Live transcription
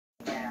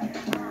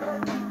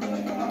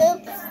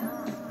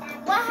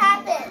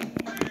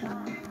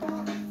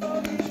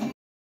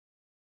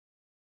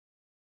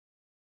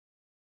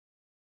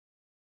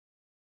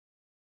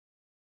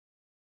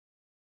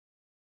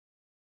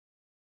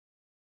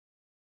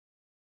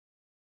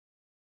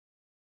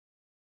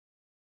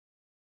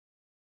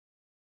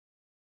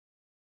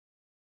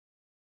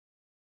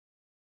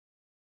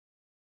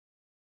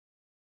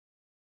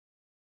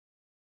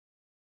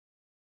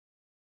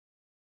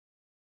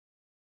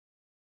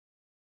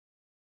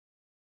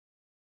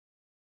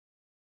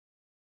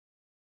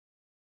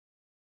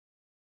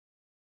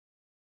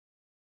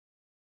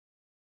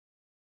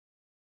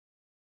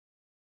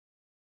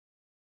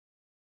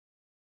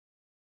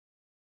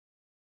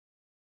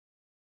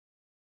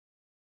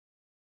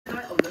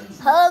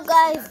Hello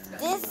guys,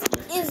 this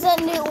is a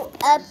new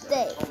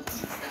update.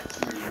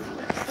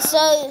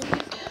 So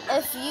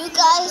if you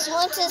guys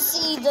want to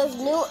see the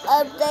new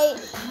update,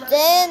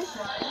 then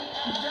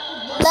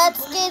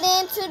let's get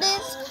into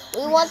this.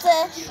 We want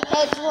to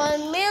hit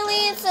 1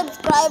 million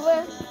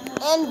subscribers.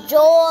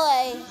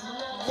 Enjoy.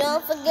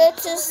 Don't forget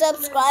to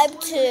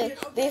subscribe too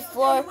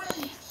before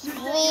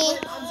we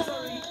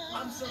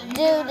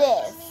do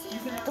this.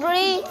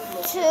 3,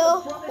 2,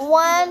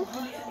 1,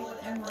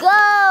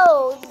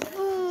 go!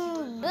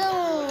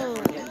 Boom!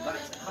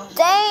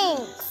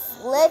 Thanks!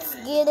 Let's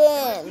get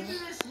in.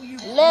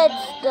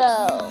 Let's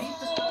go.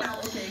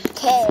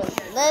 Okay,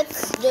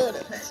 let's do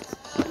this.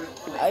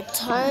 Our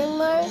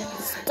timer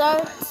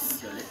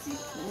starts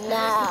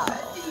now.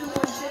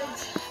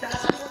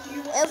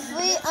 If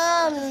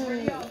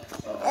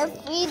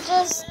we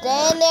just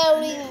stand there,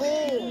 we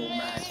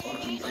lose.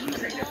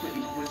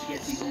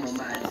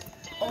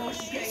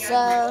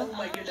 So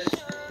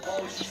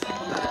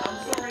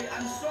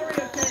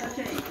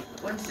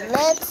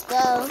let's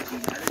go.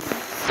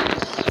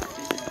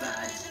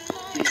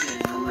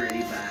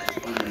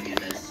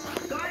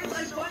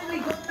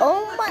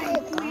 Oh my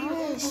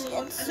gosh,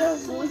 it's so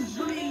good.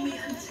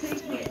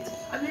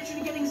 I'm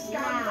literally getting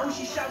scammed. Oh,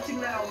 she's shouting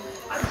now.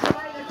 I'm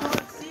trying, I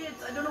can't see it.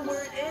 I don't know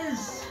where it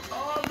is.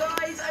 Oh,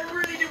 guys, I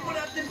really didn't want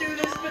to have to do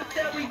this, but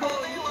there we go. Oh,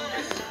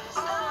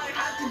 I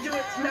had to do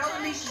it. Now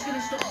at least she's going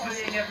to stop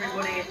bullying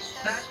everybody.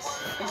 That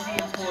is the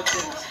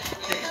important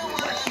thing.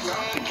 Why is she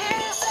laughing?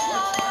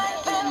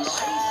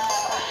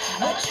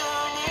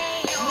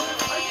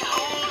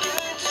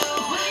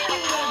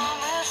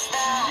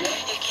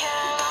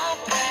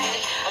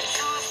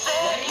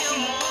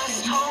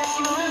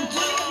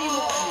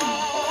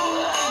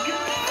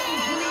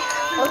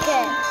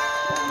 Okay.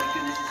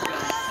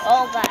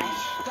 Oh gosh.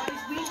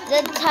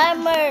 The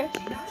timer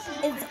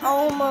is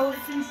almost,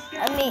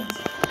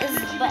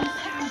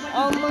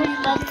 almost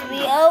about to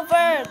be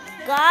over.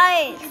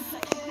 Guys,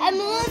 I'm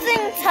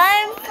losing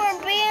time for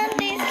being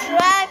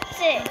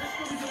distracted.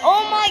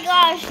 Oh my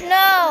gosh,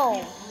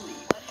 no.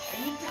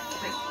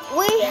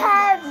 We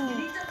have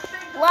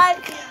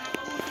like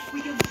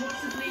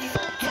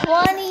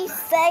 20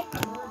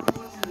 seconds.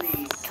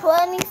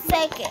 20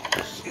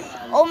 seconds.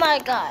 Oh my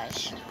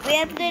gosh. We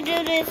have to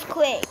do this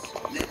quick.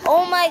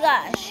 Oh my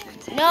gosh.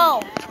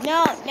 No.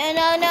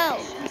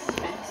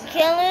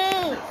 Can't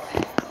lose.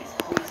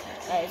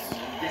 Guys,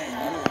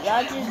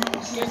 y'all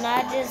did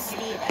not just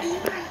see that.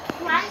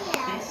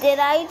 Did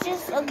I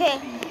just? Okay.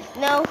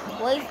 No,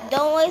 wait.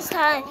 Don't waste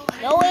time.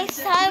 Don't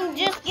waste time.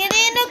 Just get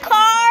in the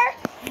car.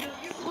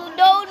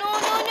 No.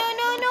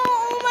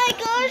 Oh my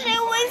gosh. I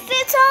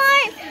wasted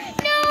time.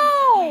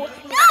 No.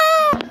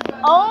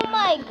 Oh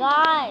my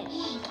gosh.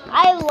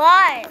 I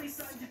lied.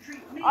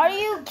 Are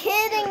you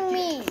kidding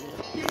me?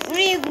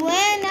 We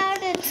ran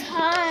out of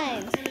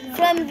time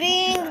from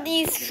being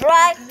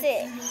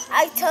distracted.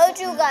 I told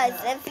you guys,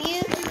 if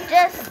you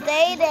just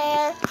stay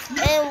there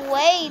and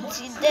wait,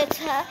 the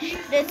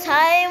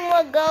time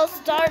will go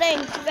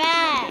starting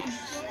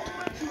fast.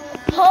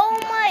 Oh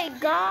my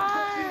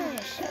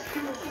gosh.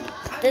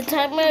 The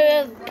timer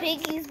of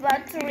Piggy's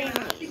about to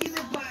release.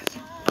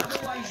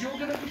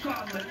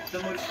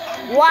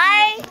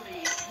 Why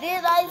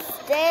did I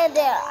stand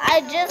there?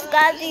 I just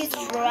got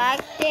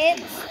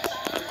distracted.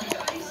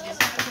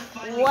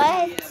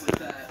 What?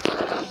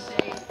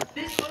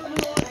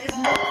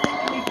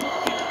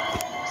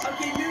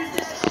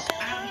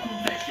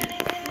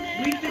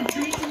 We've been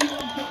treating you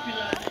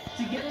unpopular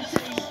to get a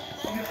taste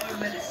of your own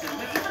medicine.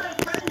 But even our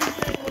friends are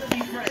saying want to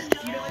be friends.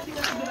 You know, I think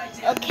that's a good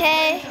idea.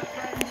 Okay.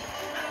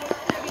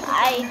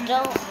 I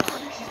don't.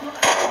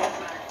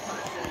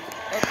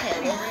 Okay,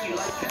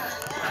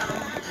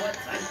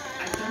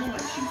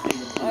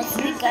 let's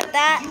look at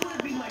that.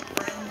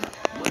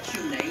 What's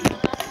your name?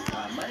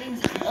 My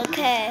name's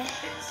Okay. It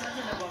says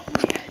it above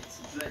my head,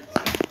 but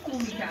call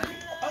me Callie.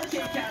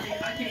 Okay, Callie.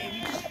 Okay, if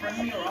you just friend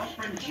me or I'll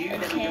friend you, then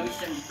we go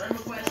send friend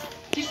request.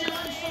 She said,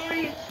 I'm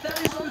sorry, that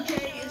is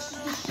okay. It's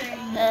just a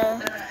shame that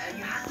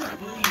you had to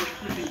bully your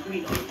flipping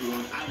queen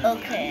overlord out of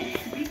Okay.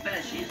 To be fair,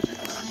 she is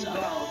just a small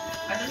girl.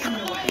 I don't even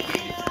know why I gave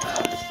it to her.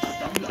 It's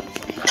dumb luck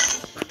sometimes.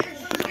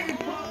 It's freaking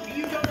pop.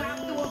 You don't have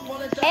to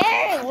apologize.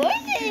 Hey,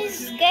 where's the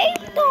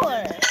escape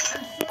door?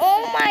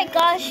 Oh my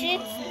gosh,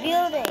 it's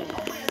building.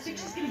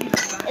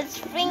 It's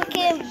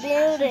freaking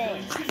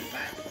building.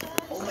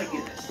 Oh my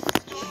goodness.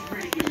 She's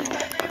really giving it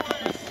back.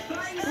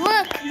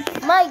 Look,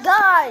 my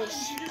gosh.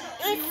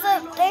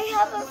 They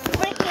have a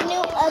freaking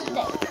new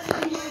update.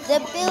 The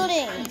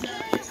building.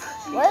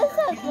 What is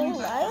that thing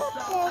right up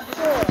there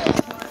for?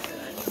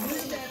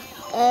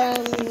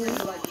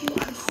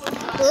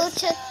 We'll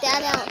check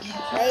that out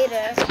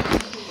later.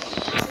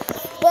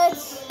 But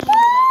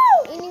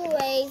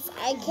anyways,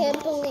 I can't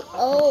believe.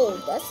 Oh,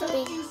 that's a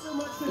big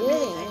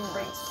building.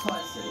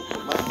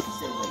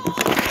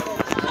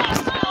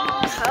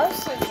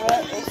 House is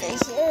right over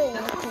here.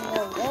 You can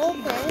go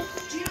there.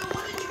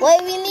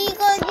 Wait, we need to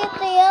go get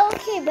the yellow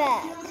key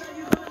back.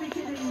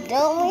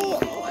 Don't we?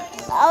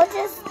 I'll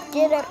just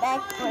get it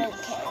back for the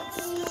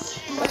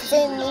kids.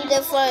 they need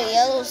it for a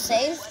yellow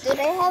safe. Do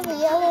they have a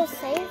yellow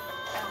safe?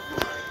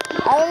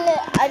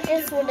 I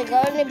just want to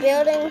go in the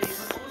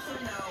buildings.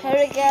 Here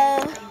we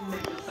go.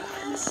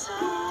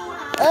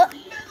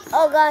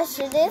 Oh gosh,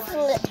 it is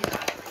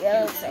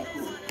yellow safe.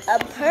 A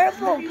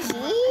purple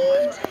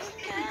key?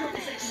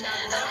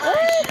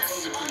 What?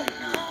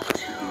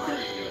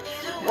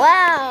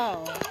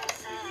 Wow.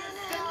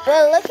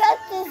 But look at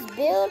this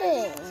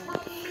building.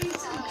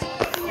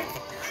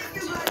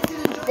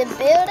 The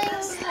building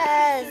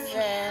has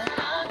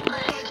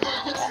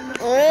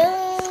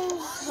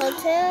rooms, a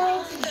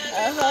hotel,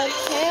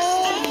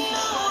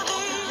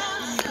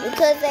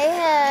 because they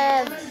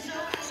have,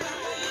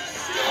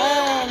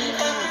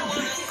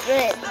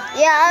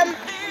 yeah,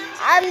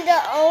 I'm the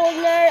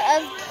owner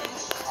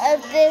of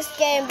this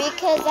game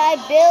because I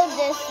built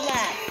this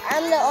map.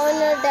 I'm the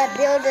owner that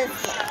built this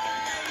map.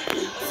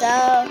 So,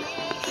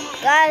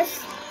 guys,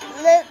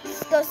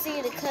 let's go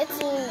see the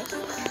cutscene.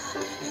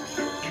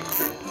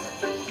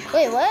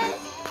 Wait, what?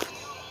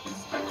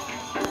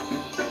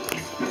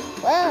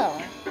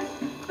 Wow.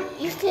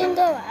 You can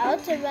go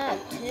out to map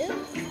too?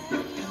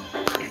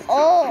 I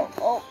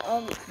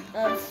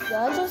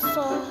just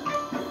saw.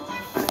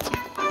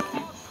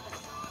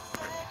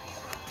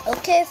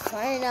 Okay,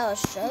 fine, I'll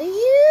show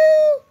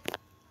you.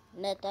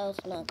 No, that was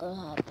not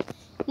gonna happen.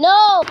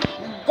 No,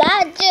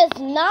 that just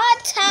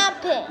not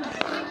happened.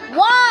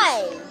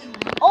 Why?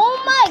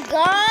 Oh my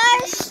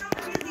gosh.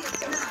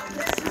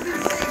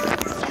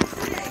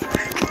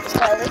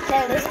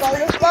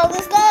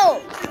 Let's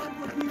go.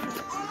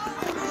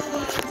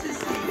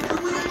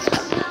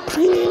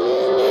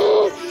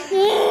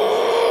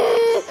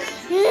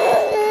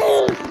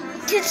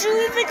 Can you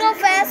even go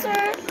faster?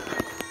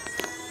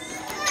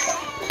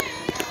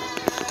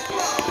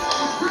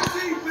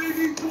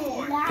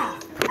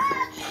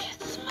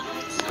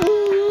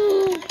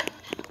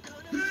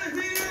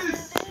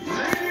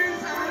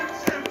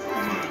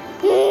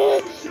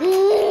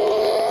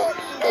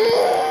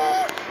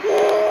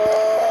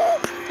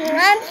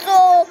 I'm so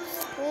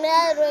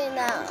mad right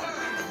now.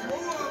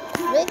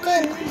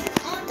 Freaking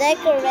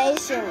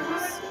decorations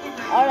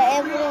are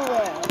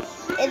everywhere.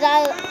 And I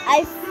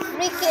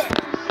freaking,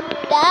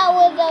 that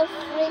was a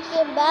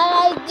freaking bad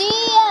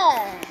idea.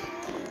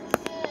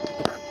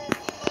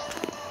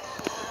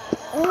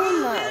 Oh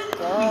my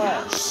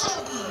gosh.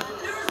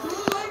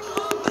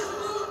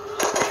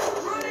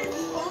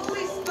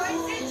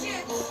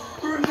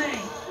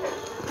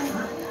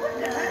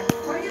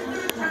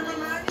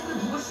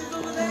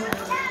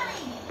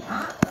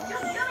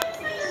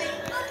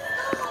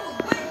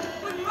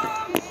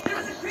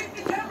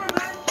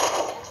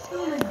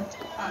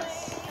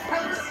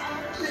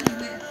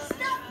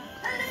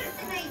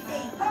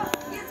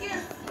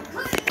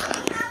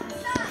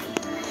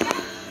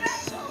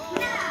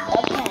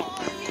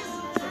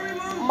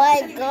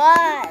 My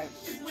gosh.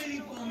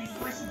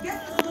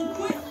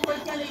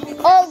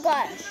 Oh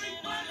gosh.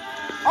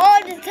 Oh,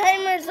 the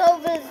timer's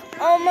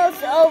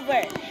almost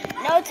over.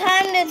 No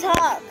time to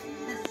talk.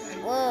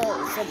 Whoa,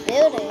 it's a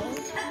building.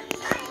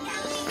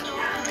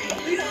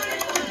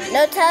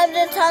 No time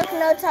to talk,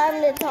 no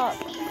time to talk.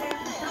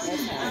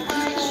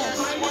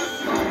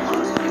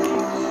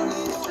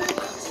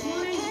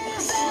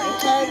 No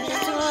time to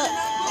talk.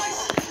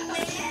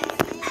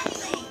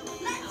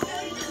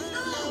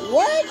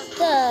 What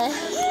the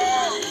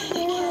heck?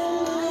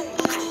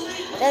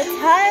 The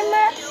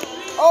timer?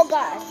 Oh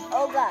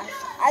gosh.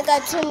 I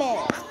got 2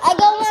 minutes. I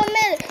got 1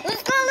 minute.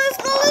 Let's go.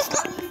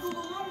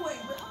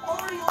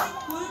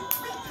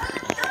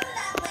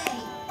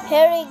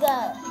 Here we go.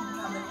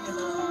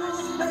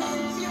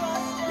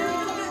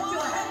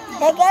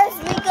 Hey guys,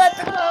 we got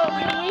the code.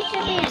 We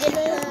should be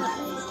getting it.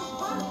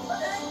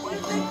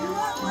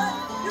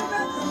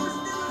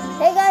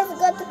 Hey guys, we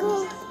got the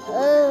code.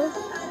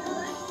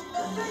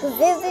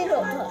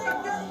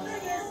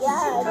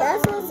 Yeah, that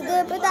sounds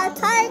good, but that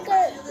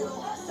tiger.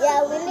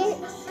 Yeah,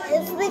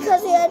 it's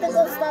because he had to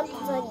go stop the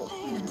tiger.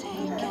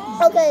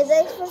 Okay,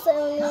 thanks for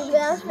saying me,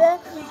 Jasper.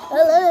 A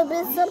little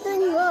bit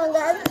something wrong,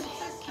 guys.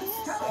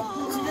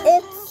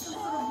 It's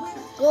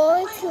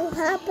going to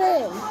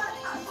happen.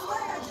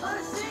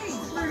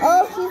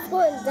 Oh, he's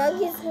going to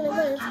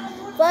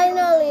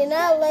finally,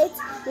 now let's,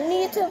 we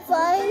need to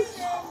find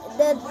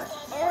the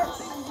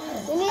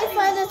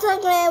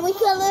tiger and we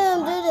can let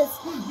him do this.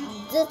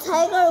 The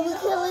tiger, we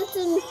can let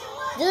him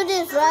do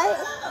this, right?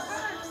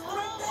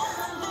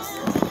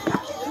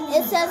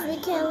 It says we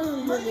can't let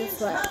him do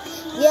this, right?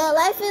 Yeah,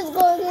 life is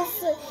going to,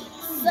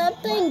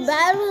 something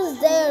bad was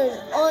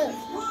there. Or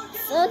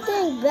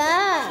something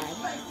bad.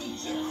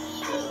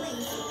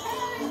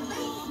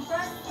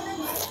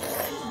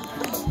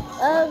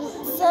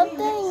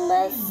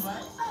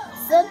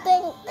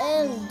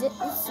 And this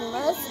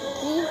must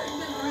be,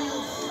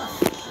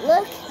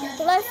 look,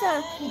 listen,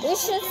 we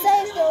should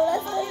save the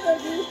rest of the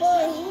people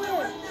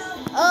here.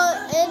 Oh,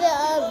 and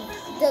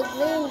the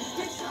green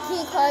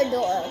key card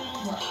door.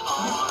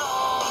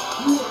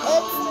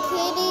 It's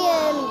Kitty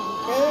and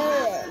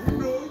Baron.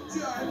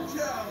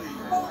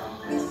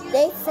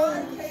 They say,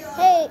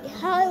 hey,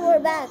 hi, we're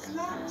back.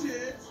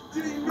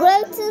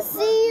 Great to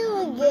see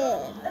you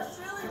again. That's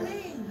really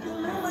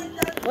mean.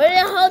 We're in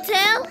a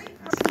hotel.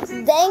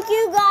 Thank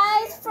you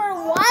guys for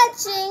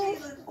watching.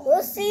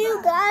 We'll see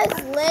you guys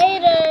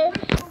later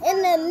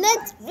in the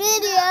next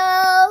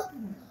video.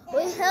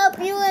 We hope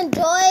you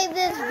enjoy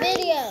this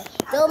video.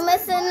 Don't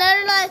miss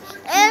another like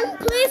and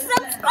please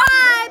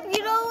subscribe.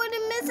 You don't want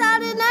to miss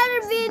out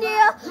another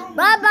video.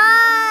 Bye bye.